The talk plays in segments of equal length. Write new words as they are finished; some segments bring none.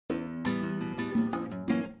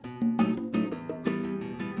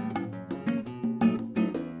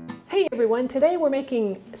Hey everyone, today we're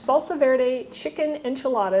making salsa verde chicken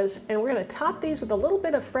enchiladas, and we're going to top these with a little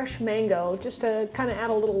bit of fresh mango just to kind of add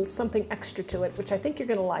a little something extra to it, which I think you're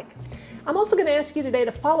going to like. I'm also going to ask you today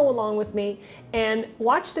to follow along with me and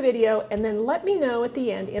watch the video and then let me know at the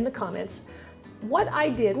end in the comments what I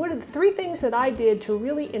did. What are the 3 things that I did to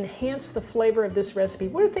really enhance the flavor of this recipe?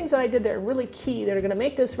 What are the things that I did that are really key that are going to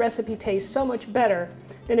make this recipe taste so much better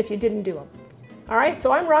than if you didn't do them? All right,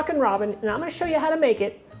 so I'm Rockin' Robin, and I'm going to show you how to make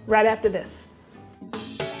it right after this.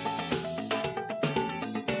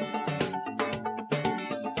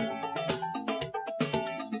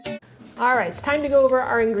 All right, it's time to go over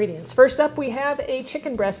our ingredients. First up, we have a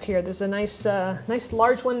chicken breast here. There's a nice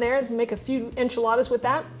large one there. Make a few enchiladas with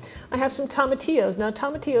that. I have some tomatillos. Now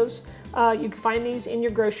tomatillos, you can find these in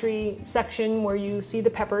your grocery section where you see the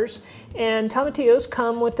peppers. And tomatillos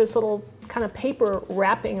come with this little kind of paper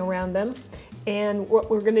wrapping around them. And what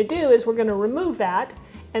we're gonna do is we're gonna remove that,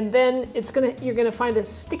 and then you're gonna find a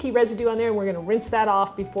sticky residue on there, and we're gonna rinse that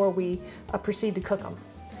off before we proceed to cook them.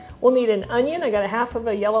 We'll need an onion. I got a half of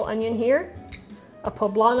a yellow onion here. A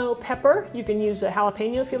poblano pepper. You can use a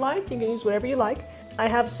jalapeno if you like. You can use whatever you like. I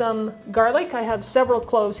have some garlic. I have several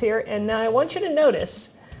cloves here, and now I want you to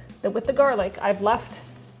notice that with the garlic, I've left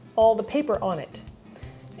all the paper on it.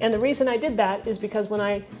 And the reason I did that is because when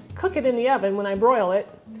I cook it in the oven, when I broil it,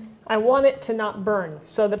 I want it to not burn,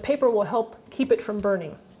 so the paper will help keep it from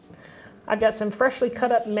burning. I've got some freshly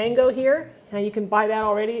cut up mango here. Now you can buy that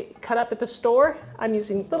already cut up at the store. I'm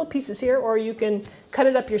using little pieces here, or you can cut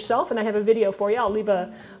it up yourself, and I have a video for you. I'll leave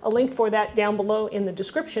a link for that down below in the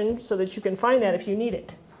description so that you can find that if you need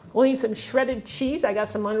it. We'll need some shredded cheese. I got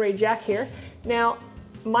some Monterey Jack here. Now,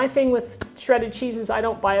 my thing with shredded cheese is I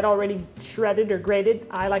don't buy it already shredded or grated.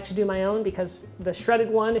 I like to do my own because the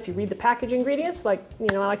shredded one, if you read the package ingredients, like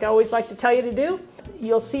I always like to tell you to do,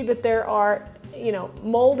 you'll see that there are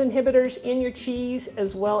mold inhibitors in your cheese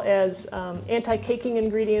as well as anti-caking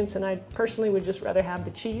ingredients, and I personally would just rather have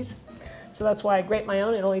the cheese. So that's why I grate my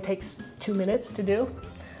own. It only takes 2 minutes to do.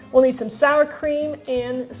 We'll need some sour cream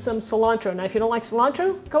and some cilantro. Now if you don't like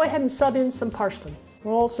cilantro, go ahead and sub in some parsley.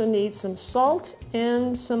 We'll also need some salt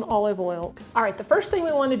and some olive oil. All right, the first thing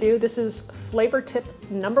we want to do, this is flavor tip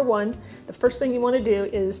number 1. The first thing you want to do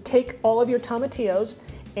is take all of your tomatillos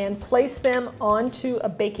and place them onto a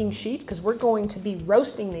baking sheet, because we're going to be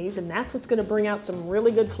roasting these, and that's what's going to bring out some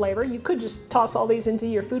really good flavor. You could just toss all these into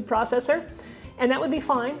your food processor, and that would be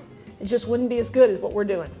fine. It just wouldn't be as good as what we're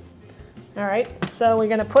doing. All right, so we're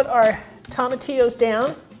going to put our tomatillos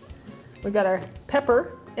down. We've got our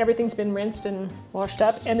pepper. Everything's been rinsed and washed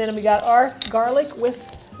up. And then we got our garlic with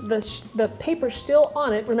the paper still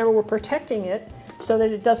on it. Remember, we're protecting it so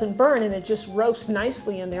that it doesn't burn, and it just roasts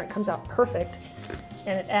nicely in there. It comes out perfect,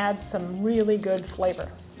 and it adds some really good flavor.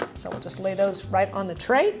 So we'll just lay those right on the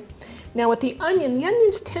tray. Now with the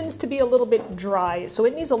onions tends to be a little bit dry, so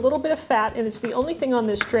it needs a little bit of fat, and it's the only thing on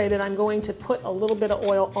this tray that I'm going to put a little bit of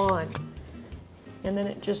oil on. And then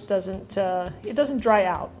it just doesn't, it doesn't dry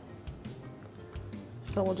out.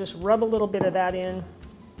 So we'll just rub a little bit of that in.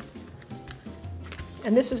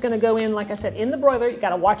 And this is going to go in, like I said, in the broiler. You got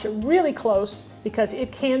to watch it really close because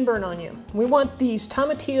it can burn on you. We want these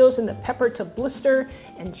tomatillos and the pepper to blister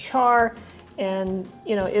and char, and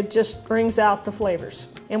it just brings out the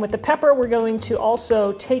flavors. And with the pepper, we're going to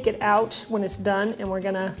also take it out when it's done, and we're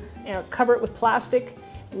going to cover it with plastic,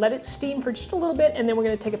 let it steam for just a little bit, and then we're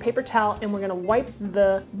going to take a paper towel and we're going to wipe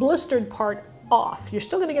the blistered part off. You're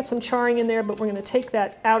still going to get some charring in there, but we're going to take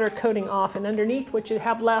that outer coating off, and underneath what you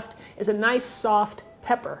have left is a nice soft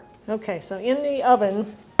pepper. Okay, so in the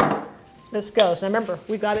oven this goes. Now remember,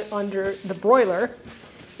 we got it under the broiler,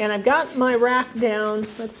 and I've got my rack down,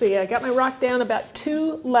 let's see, I got my rack down about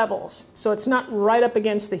 2 levels, so it's not right up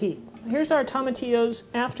against the heat. Here's our tomatillos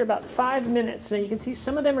after about 5 minutes. Now you can see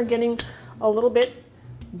some of them are getting a little bit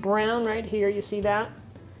brown right here, you see that?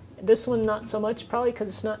 This one not so much, probably because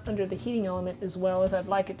it's not under the heating element as well as I'd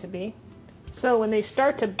like it to be. So when they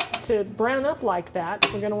start to brown up like that,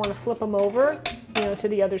 we're going to want to flip them over, to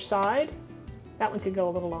the other side. That one could go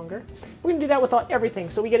a little longer. We're going to do that with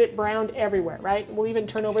everything, so we get it browned everywhere, right? We'll even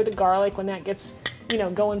turn over the garlic when that gets,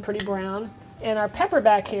 going pretty brown. And our pepper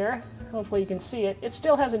back here, hopefully you can see it, it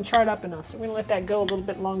still hasn't charred up enough, so we're going to let that go a little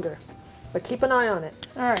bit longer. But keep an eye on it.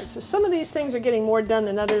 All right, so some of these things are getting more done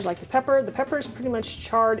than others, like the pepper. The pepper is pretty much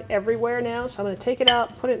charred everywhere now, so I'm going to take it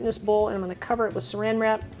out, put it in this bowl, and I'm going to cover it with saran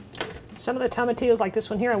wrap. Some of the tomatillos, like this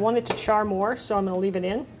one here, I want it to char more, so I'm going to leave it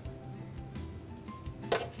in.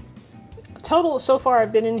 Total, so far,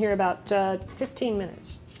 I've been in here about 15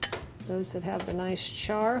 minutes. Those that have the nice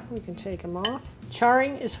char, we can take them off.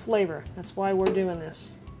 Charring is flavor. That's why we're doing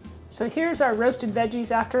this. So here's our roasted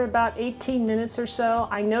veggies after about 18 minutes or so.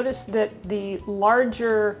 I noticed that the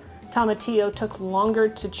larger tomatillo took longer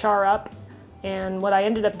to char up, and what I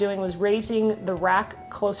ended up doing was raising the rack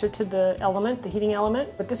closer to the element, the heating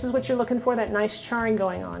element. But this is what you're looking for, that nice charring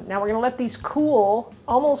going on. Now we're gonna let these cool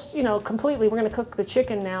almost, completely. We're gonna cook the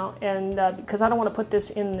chicken now, and because I don't wanna put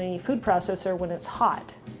this in the food processor when it's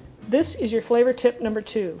hot. This is your flavor tip number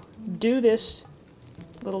 2. Do this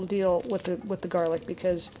little deal with the garlic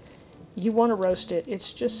because you want to roast it.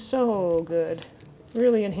 It's just so good.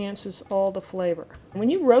 Really enhances all the flavor. When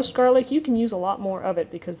you roast garlic, you can use a lot more of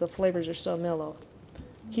it because the flavors are so mellow.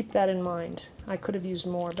 Keep that in mind. I could have used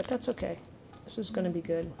more, but that's okay. This is going to be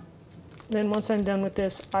good. Then once I'm done with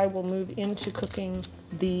this, I will move into cooking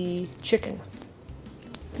the chicken.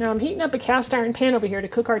 Now I'm heating up a cast iron pan over here to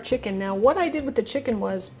cook our chicken. Now what I did with the chicken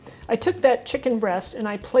was I took that chicken breast and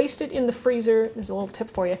I placed it in the freezer. This is a little tip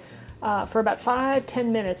for you. For about 5-10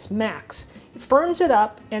 minutes max. It firms it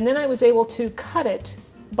up, and then I was able to cut it,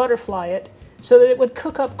 butterfly it, so that it would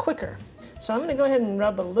cook up quicker. So I'm going to go ahead and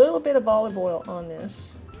rub a little bit of olive oil on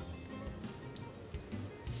this.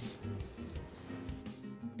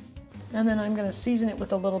 And then I'm going to season it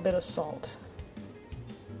with a little bit of salt.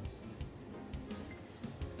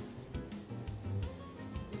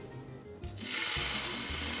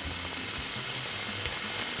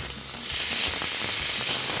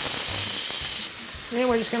 And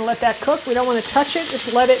we're just going to let that cook. We don't want to touch it,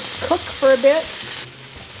 just let it cook for a bit.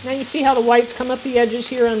 Now you see how the whites come up the edges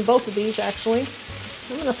here on both of these, actually.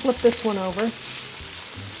 I'm going to flip this one over.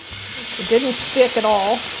 It didn't stick at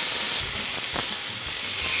all.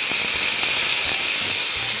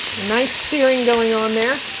 A nice searing going on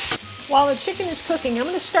there. While the chicken is cooking, I'm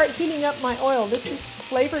going to start heating up my oil. This is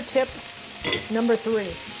flavor tip number 3.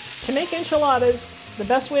 To make enchiladas, the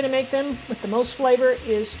best way to make them with the most flavor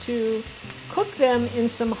is to cook them in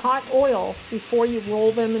some hot oil before you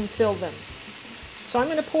roll them and fill them. So I'm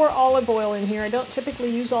going to pour olive oil in here. I don't typically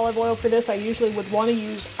use olive oil for this. I usually would want to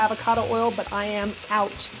use avocado oil, but I am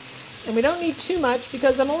out. And we don't need too much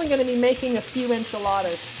because I'm only going to be making a few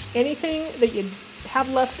enchiladas. Anything that you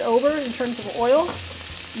have left over in terms of oil,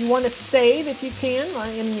 you want to save if you can.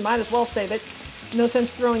 I mean, you might as well save it. No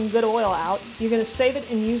sense throwing good oil out. You're going to save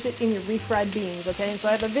it and use it in your refried beans, okay? So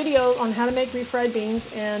I have a video on how to make refried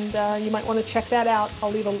beans, and you might want to check that out.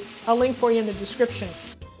 I'll leave a link for you in the description.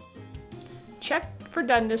 Check for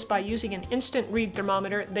doneness by using an instant read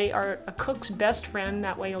thermometer. They are a cook's best friend.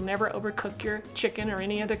 That way you'll never overcook your chicken or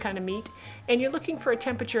any other kind of meat. And you're looking for a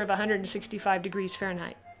temperature of 165 degrees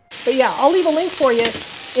Fahrenheit. But yeah, I'll leave a link for you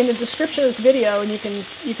in the description of this video, and you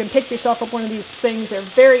can pick yourself up one of these things. They're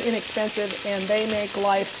very inexpensive, and they make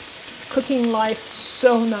cooking life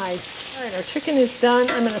so nice. All right, our chicken is done.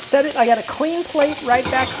 I'm going to set it. I got a clean plate right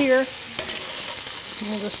back here. And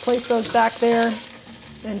we'll just place those back there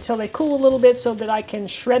until they cool a little bit so that I can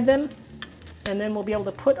shred them, and then we'll be able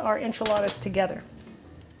to put our enchiladas together.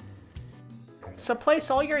 So place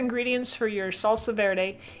all your ingredients for your salsa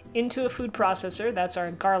verde into a food processor. That's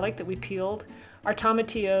our garlic that we peeled, our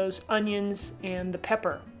tomatillos, onions, and the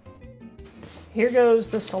pepper. Here goes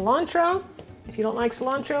the cilantro. If you don't like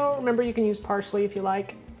cilantro, remember you can use parsley if you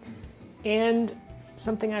like. And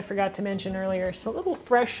something I forgot to mention earlier, it's a little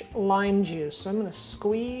fresh lime juice. So I'm going to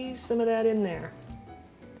squeeze some of that in there.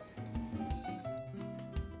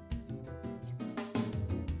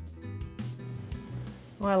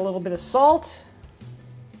 I'll add a little bit of salt,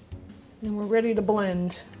 and we're ready to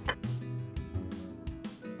blend.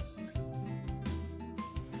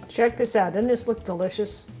 Check this out. Doesn't this look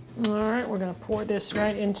delicious? All right, we're going to pour this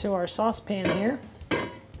right into our saucepan here.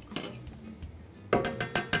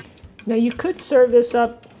 Now you could serve this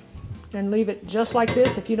up and leave it just like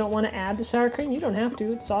this if you don't want to add the sour cream. You don't have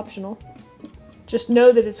to, it's optional. Just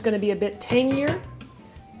know that it's going to be a bit tangier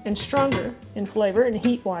and stronger in flavor and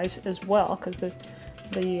heat-wise as well, because the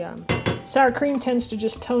sour cream tends to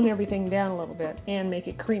just tone everything down a little bit and make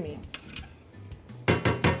it creamy.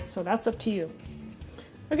 So that's up to you.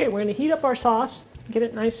 Okay, we're going to heat up our sauce, get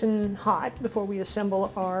it nice and hot before we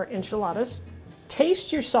assemble our enchiladas.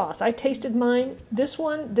 Taste your sauce. I tasted mine.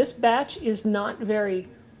 This batch is not very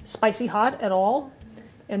spicy hot at all,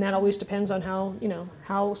 and that always depends on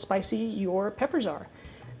how spicy your peppers are.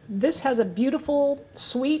 This has a beautiful,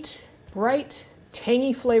 sweet, bright,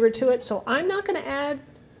 tangy flavor to it, so I'm not going to add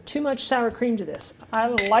too much sour cream to this. I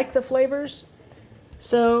like the flavors,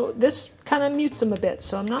 so this kind of mutes them a bit,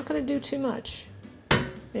 so I'm not going to do too much.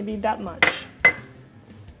 Maybe that much.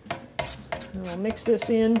 And we'll mix this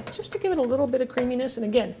in just to give it a little bit of creaminess, and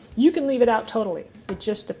again, you can leave it out totally. It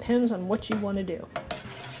just depends on what you want to do.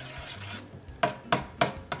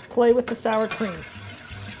 Play with the sour cream.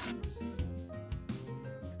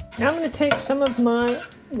 Now I'm going to take some of my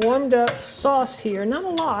warmed up sauce here, not a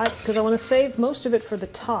lot, because I want to save most of it for the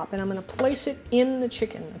top, and I'm going to place it in the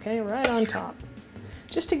chicken, okay, right on top,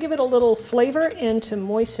 just to give it a little flavor and to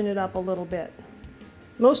moisten it up a little bit.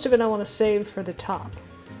 Most of it I want to save for the top.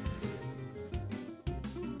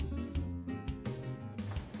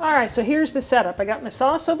 All right, so here's the setup. I got my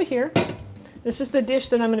sauce over here. This is the dish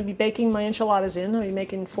that I'm going to be baking my enchiladas in. I'll be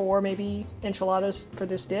making 4 maybe enchiladas for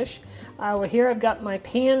this dish. Over here I've got my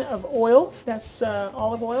pan of oil. That's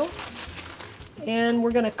olive oil. And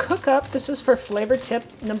we're going to cook up, this is for flavor tip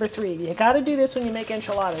number 3. You got to do this when you make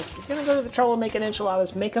enchiladas. If you're going to go to the trouble of making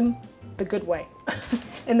enchiladas, make them the good way.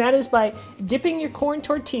 And that is by dipping your corn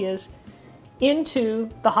tortillas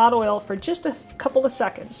into the hot oil for just a couple of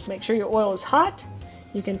seconds. Make sure your oil is hot.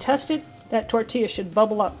 You can test it. That tortilla should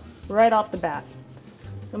bubble up right off the bat.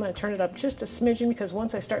 I'm going to turn it up just a smidgen because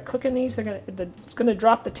once I start cooking these, it's going to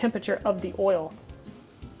drop the temperature of the oil.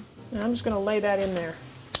 And I'm just going to lay that in there.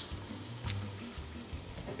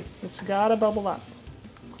 It's got to bubble up.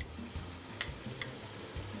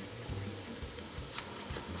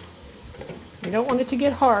 You don't want it to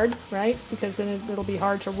get hard, right? Because then it'll be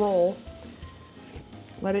hard to roll.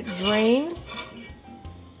 Let it drain.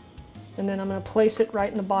 And then I'm going to place it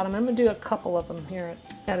right in the bottom. I'm going to do a couple of them here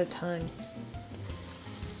at a time.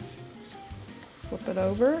 Flip it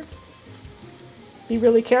over. Be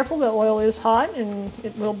really careful, the oil is hot and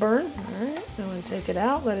it will burn. All right, I'm going to take it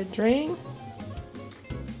out, let it drain.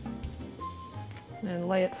 And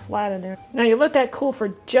lay it flat in there. Now you let that cool for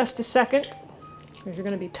just a second because you're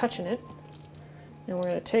going to be touching it. And we're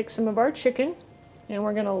going to take some of our chicken and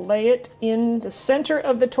we're going to lay it in the center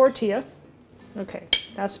of the tortilla. Okay,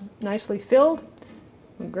 that's nicely filled.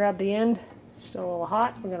 We grab the end, still a little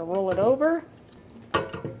hot. We're going to roll it over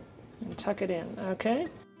and tuck it in, okay?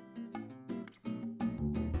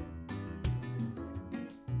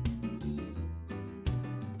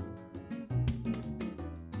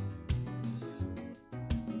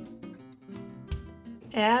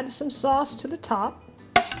 Add some sauce to the top.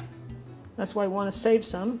 That's why we want to save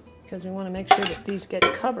some, because we want to make sure that these get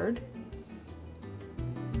covered.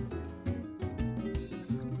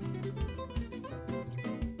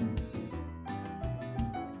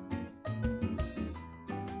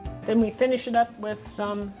 Then we finish it up with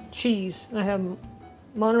some cheese. I have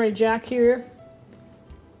Monterey Jack here.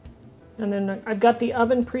 And then I've got the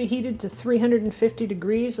oven preheated to 350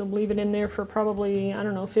 degrees. I'll leave it in there for probably, I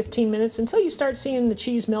don't know, 15 minutes until you start seeing the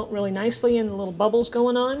cheese melt really nicely and the little bubbles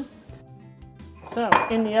going on. So,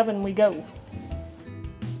 in the oven we go.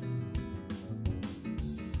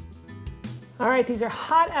 All right, these are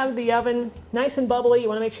hot out of the oven, nice and bubbly. You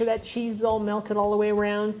want to make sure that cheese is all melted all the way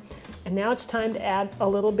around. And now it's time to add a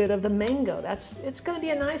little bit of the mango. It's going to be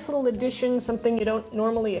a nice little addition, something you don't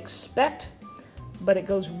normally expect, but it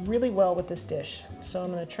goes really well with this dish. So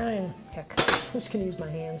I'm going to try and, heck, I'm just going to use my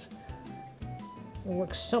hands. It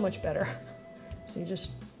works so much better. So you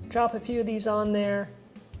just drop a few of these on there,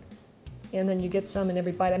 and then you get some in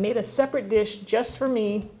every bite. I made a separate dish just for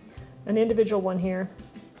me, an individual one here.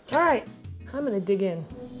 All right, I'm going to dig in.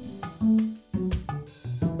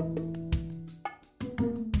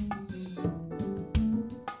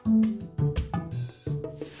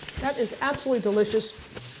 That is absolutely delicious.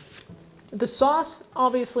 The sauce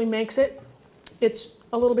obviously makes it. It's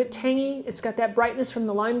a little bit tangy. It's got that brightness from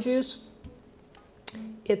the lime juice.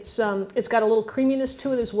 It's got a little creaminess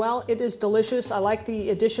to it as well. It is delicious. I like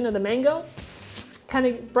the addition of the mango. Kind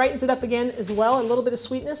of brightens it up again as well, a little bit of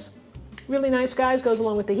sweetness. Really nice, guys, goes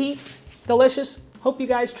along with the heat. Delicious. Hope you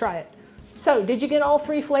guys try it. So, did you get all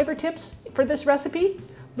 3 flavor tips for this recipe?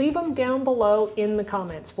 Leave them down below in the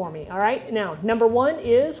comments for me, all right? Now, number 1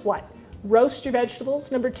 is what? Roast your vegetables.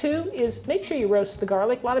 Number 2 is make sure you roast the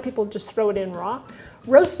garlic. A lot of people just throw it in raw.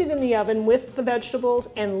 Roast it in the oven with the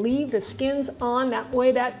vegetables and leave the skins on. That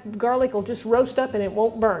way that garlic will just roast up and it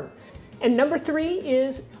won't burn. And number 3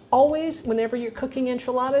 is always, whenever you're cooking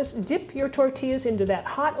enchiladas, dip your tortillas into that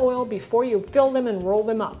hot oil before you fill them and roll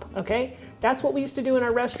them up, okay? That's what we used to do in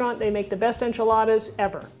our restaurant. They make the best enchiladas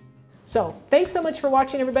ever. So thanks so much for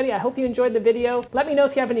watching, everybody. I hope you enjoyed the video. Let me know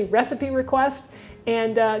if you have any recipe requests,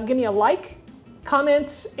 and give me a like,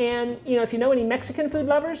 comments, and if you know any Mexican food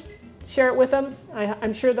lovers, share it with them.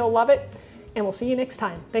 I'm sure they'll love it, and we'll see you next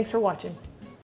time. Thanks for watching.